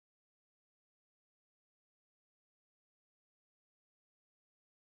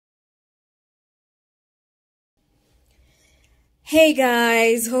Hey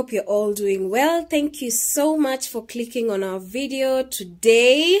guys, hope you're all doing well. Thank you so much for clicking on our video.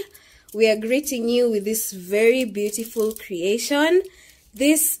 Today we are greeting you with this very beautiful creation.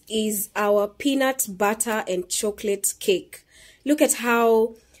 This is our peanut butter and chocolate cake. Look at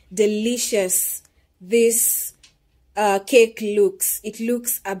how delicious this cake looks. It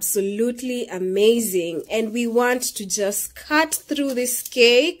looks absolutely amazing, and we want to just cut through this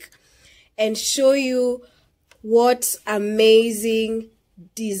cake and show you what amazing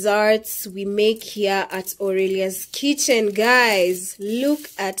desserts we make here at Aurelia's Kitchen. Guys, look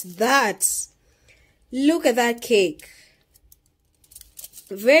at that. Look at that cake.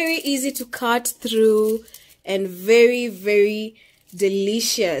 Very easy to cut through and very, very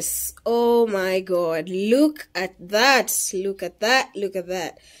delicious. Oh my God, look at that. Look at that. Look at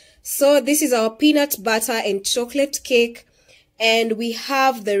that. So this is our peanut butter and chocolate cake, and we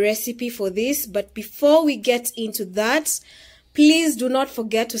have the recipe for this. But before we get into that, please do not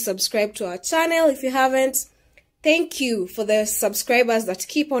forget to subscribe to our channel if you haven't. Thank you for the subscribers that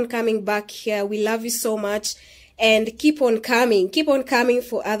keep on coming back here. We love you so much, and keep on coming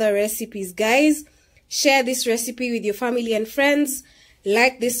for other recipes. Guys, share this recipe with your family and friends.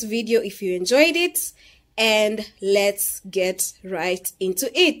 Like this video if you enjoyed it, and let's get right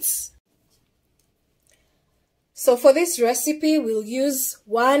into it. So for this recipe, we'll use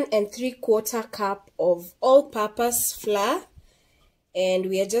 1 3/4 cup of all-purpose flour, and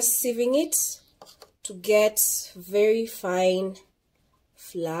we are just sieving it to get very fine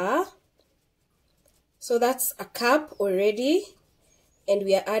flour. So that's a cup already, and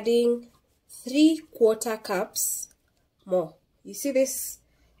we are adding 3/4 cups more. You see this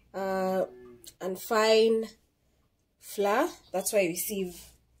unfine flour? That's why we sieve.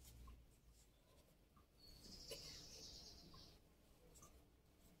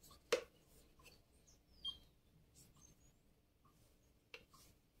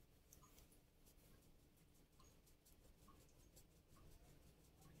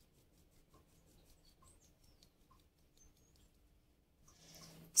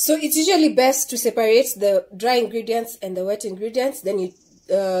 So it's usually best to separate the dry ingredients and the wet ingredients, then you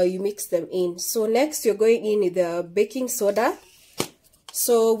mix them in. So next you're going in with the baking soda.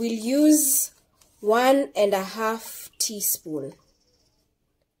 So we'll use 1 1/2 teaspoon.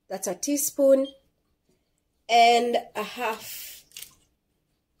 That's a teaspoon and a half.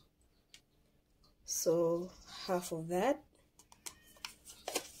 So half of that.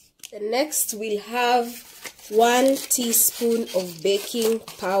 And next we'll have 1 teaspoon of baking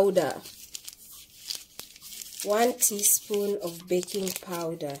powder. 1 teaspoon of baking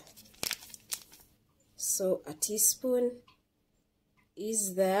powder. So a teaspoon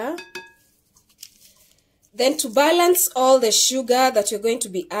is there. Then to balance all the sugar that you're going to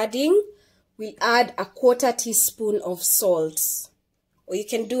be adding, we'll add a 1/4 teaspoon of salt. Or you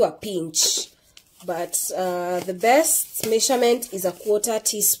can do a pinch, but the best measurement is a 1/4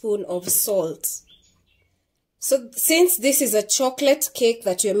 teaspoon of salt. So since this is a chocolate cake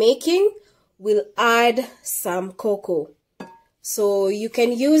that you're making, we'll add some cocoa. So you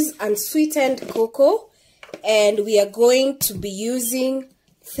can use unsweetened cocoa, and we are going to be using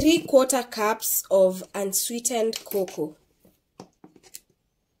 3/4 cups of unsweetened cocoa.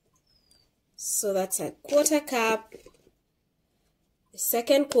 So that's a 1/4 cup, the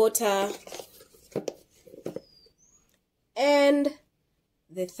second 1/4, and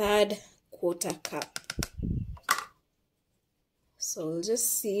the third 1/4 cup. So we'll just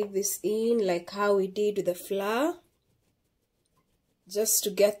sieve this in like how we did with the flour, just to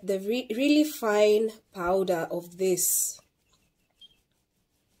get the really fine powder of this.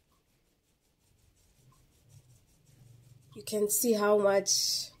 You can see how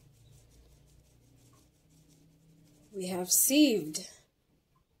much we have sieved.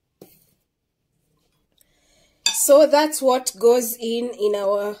 So that's what goes in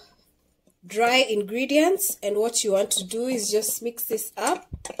our dry ingredients, and what you want to do is just mix this up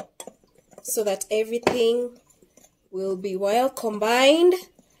so that everything will be well combined,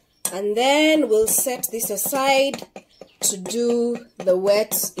 and then we'll set this aside to do the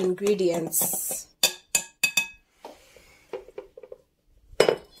wet ingredients.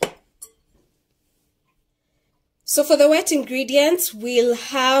 So for the wet ingredients, we'll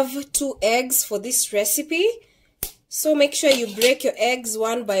have 2 eggs for this recipe. So make sure you break your eggs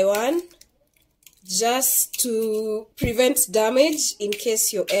one by one, just to prevent damage in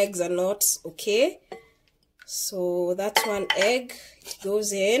case your eggs are not okay. So that's 1 egg, it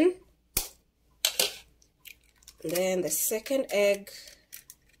goes in. And then the second egg.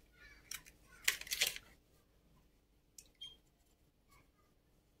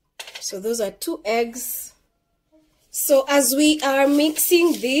 So those are 2 eggs. So as we are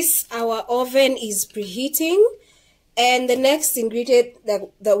mixing this, our oven is preheating, and the next ingredient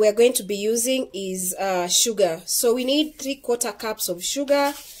that we're going to be using is sugar. So we need 3/4 cups of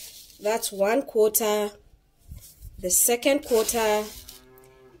sugar. That's 1/4, the second quarter,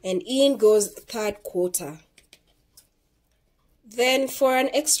 and in goes the third quarter. Then for an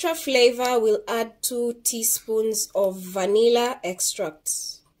extra flavor, we'll add 2 teaspoons of vanilla extract.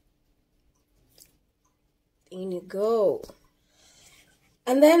 In you go.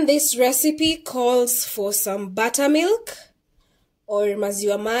 And then this recipe calls for some buttermilk or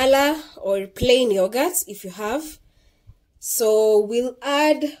maziwa mala or plain yogurt if you have. So we'll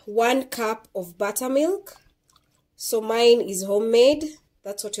add 1 cup of buttermilk. So mine is homemade.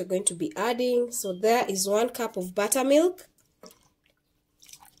 That's what you're going to be adding. So there is 1 cup of buttermilk.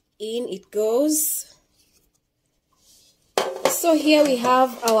 In it goes. So here we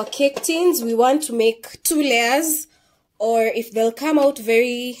have our cake tins. We want to make 2 layers, or if they'll come out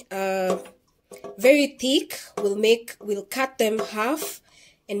very thick, we'll cut them half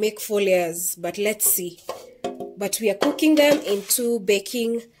and make 4 layers. But let's see. But we are cooking them in 2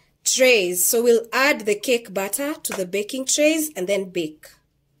 baking trays. So we'll add the cake batter to the baking trays and then bake.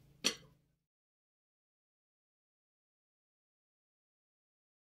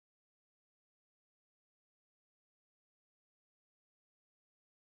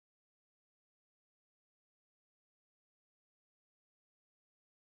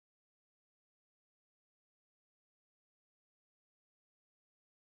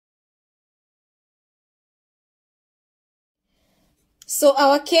 So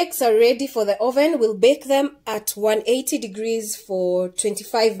our cakes are ready for the oven. We'll bake them at 180 degrees for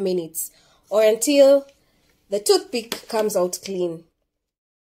 25 minutes or until the toothpick comes out clean.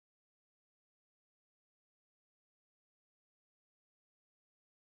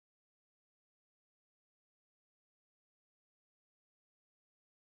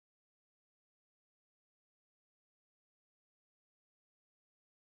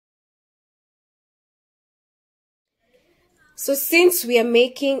 So since we are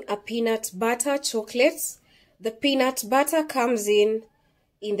making a peanut butter chocolate, the peanut butter comes in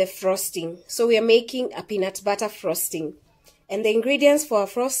the frosting. So we are making a peanut butter frosting. And the ingredients for our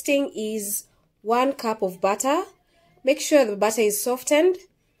frosting is 1 cup of butter. Make sure the butter is softened.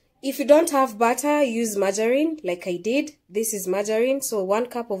 If you don't have butter, use margarine like I did. This is margarine, so 1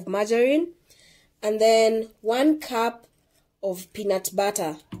 cup of margarine. And then 1 cup of peanut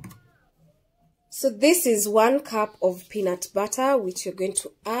butter. So this is 1 cup of peanut butter, which you're going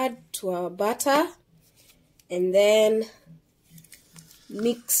to add to our butter and then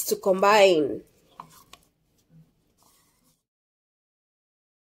mix to combine.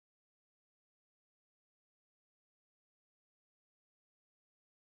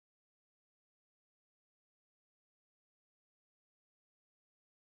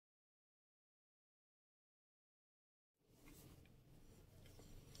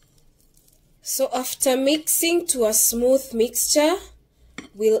 So after mixing to a smooth mixture,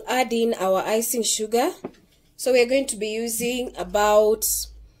 we'll add in our icing sugar. So we're going to be using about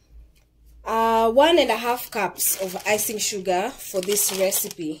 1.5 cups of icing sugar for this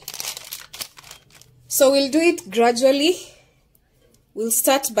recipe. So we'll do it gradually. We'll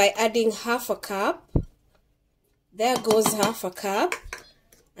start by adding 1/2 cup. There goes 1/2 cup.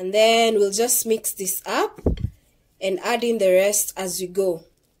 And then we'll just mix this up and add in the rest as we go.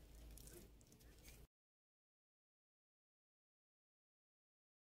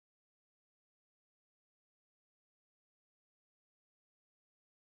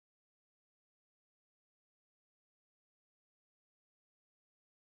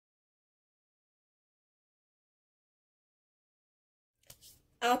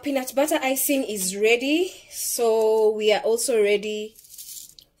 Our peanut butter icing is ready, so we are also ready.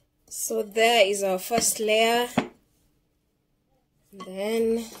 So there is our first layer.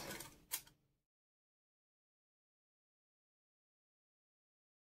 Then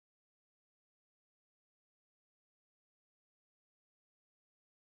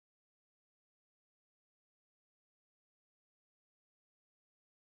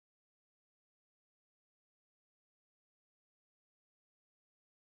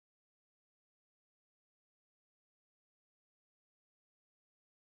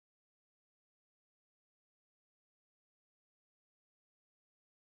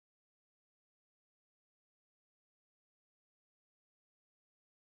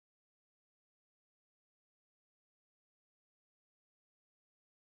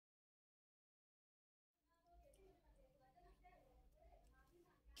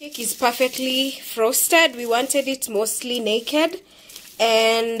cake is perfectly frosted. We wanted it mostly naked,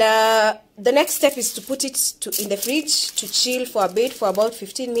 And the next step is to put it in the fridge to chill for a bit, for about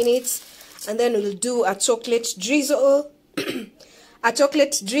 15 minutes, and then we'll do a chocolate drizzle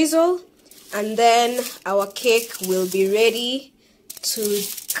and then our cake will be ready to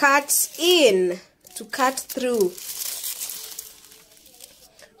cut through.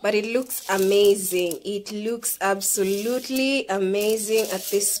 But it looks amazing. It looks absolutely amazing at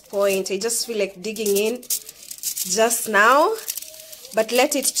this point. I just feel like digging in just now, but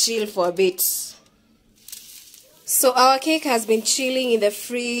let it chill for a bit. So our cake has been chilling in the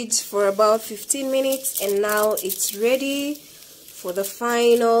fridge for about 15 minutes, and now it's ready for the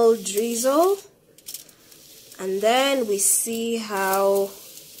final drizzle. And then we see how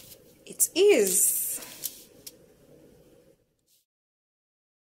it is.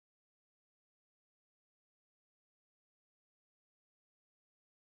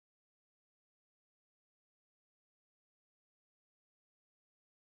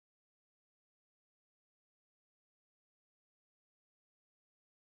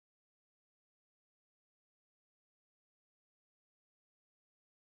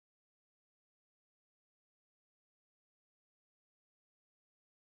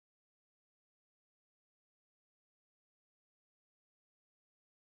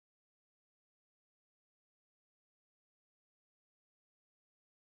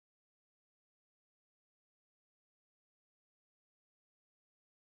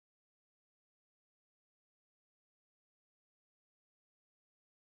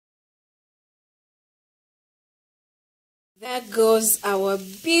 There goes our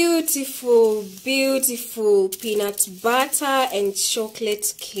beautiful, beautiful peanut butter and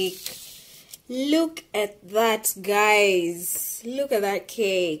chocolate cake. Look at that, guys. Look at that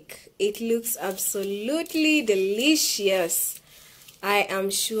cake. It looks absolutely delicious. I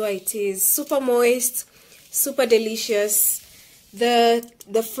am sure it is. Super moist, super delicious. The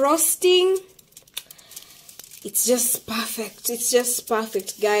frosting, it's just perfect. It's just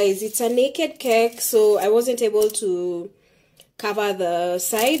perfect, guys. It's a naked cake, so I wasn't able to cover the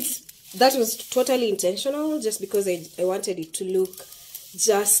sides. That was totally intentional, just because I wanted it to look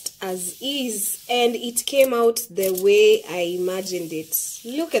just as is, and it came out the way I imagined it.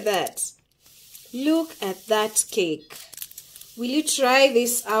 Look at that. Look at that cake. Will you try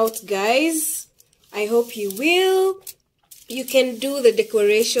this out, guys? I hope you will. You can do the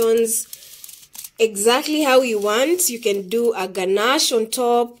decorations exactly how you want. You can do a ganache on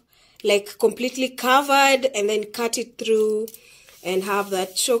top, like completely covered, and then cut it through and have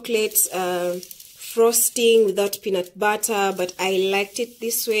that chocolate frosting without peanut butter. But I liked it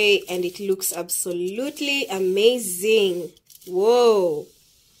this way, and it looks absolutely amazing. Whoa,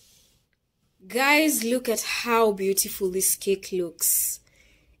 guys, look at how beautiful this cake looks.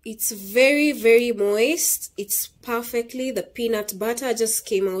 It's very, very moist. It's perfectly, the peanut butter just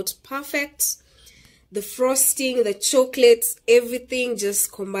came out perfect. The frosting, the chocolate, everything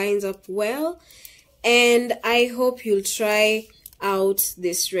just combines up well. And I hope you'll try out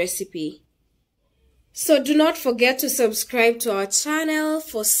this recipe. So do not forget to subscribe to our channel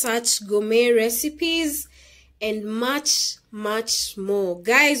for such gourmet recipes and much, much more.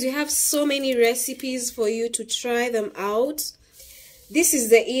 Guys, we have so many recipes for you to try them out. This is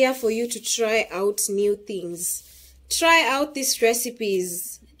the year for you to try out new things. Try out these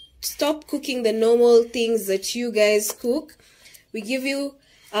recipes. Stop cooking the normal things that you guys cook. We give you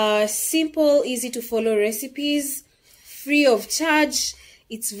simple, easy to follow recipes, free of charge.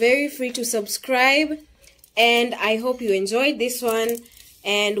 It's very free to subscribe. And I hope you enjoyed this one,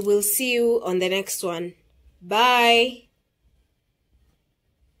 and we'll see you on the next one. Bye.